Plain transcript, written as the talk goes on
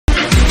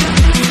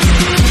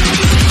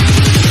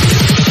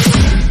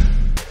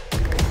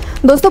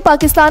दोस्तों,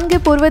 पाकिस्तान के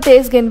पूर्व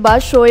तेज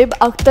गेंदबाज शोएब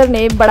अख्तर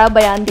ने बड़ा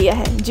बयान दिया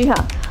है। जी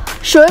हाँ,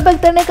 शोएब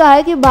अख्तर ने कहा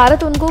है कि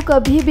भारत उनको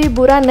कभी भी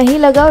बुरा नहीं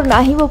लगा और ना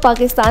ही वो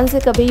पाकिस्तान से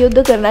कभी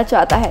युद्ध करना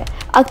चाहता है।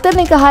 अख्तर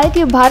ने कहा है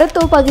कि भारत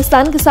तो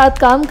पाकिस्तान के साथ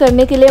काम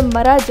करने के लिए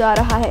मरा जा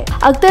रहा है।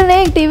 अख्तर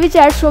ने एक टीवी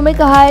चैट शो में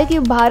कहा है कि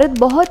भारत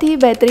बहुत ही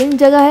बेहतरीन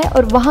जगह है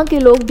और वहाँ के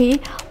लोग भी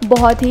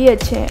बहुत ही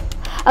अच्छे हैं।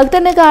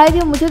 अख्तर ने कहा है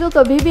कि मुझे तो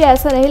कभी भी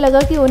ऐसा नहीं लगा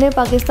कि उन्हें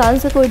पाकिस्तान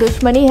से कोई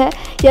दुश्मनी है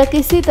या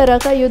किसी तरह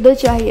का युद्ध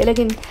चाहिए,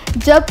 लेकिन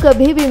जब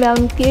कभी भी मैं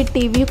उनके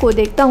टीवी को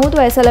देखता हूं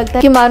तो ऐसा लगता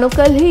है कि मानो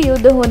कल ही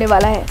युद्ध होने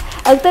वाला है।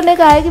 अख्तर ने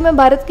कहा है कि मैं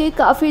भारत की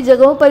काफ़ी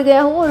जगहों पर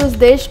गया हूं और उस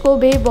देश को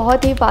भी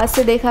बहुत ही पास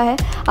से देखा है।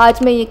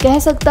 आज मैं ये कह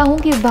सकता हूँ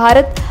कि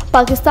भारत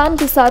पाकिस्तान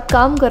के साथ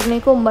काम करने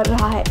को मर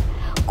रहा है।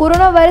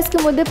 कोरोना वायरस के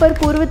मुद्दे पर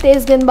पूर्व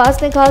तेज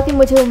गेंदबाज ने कहा कि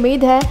मुझे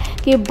उम्मीद है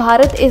कि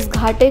भारत इस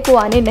घाटे को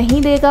आने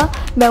नहीं देगा।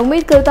 मैं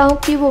उम्मीद करता हूं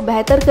कि वो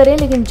बेहतर करें,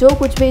 लेकिन जो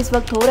कुछ भी इस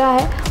वक्त हो रहा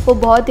है वो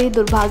बहुत ही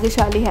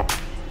दुर्भाग्यशाली है।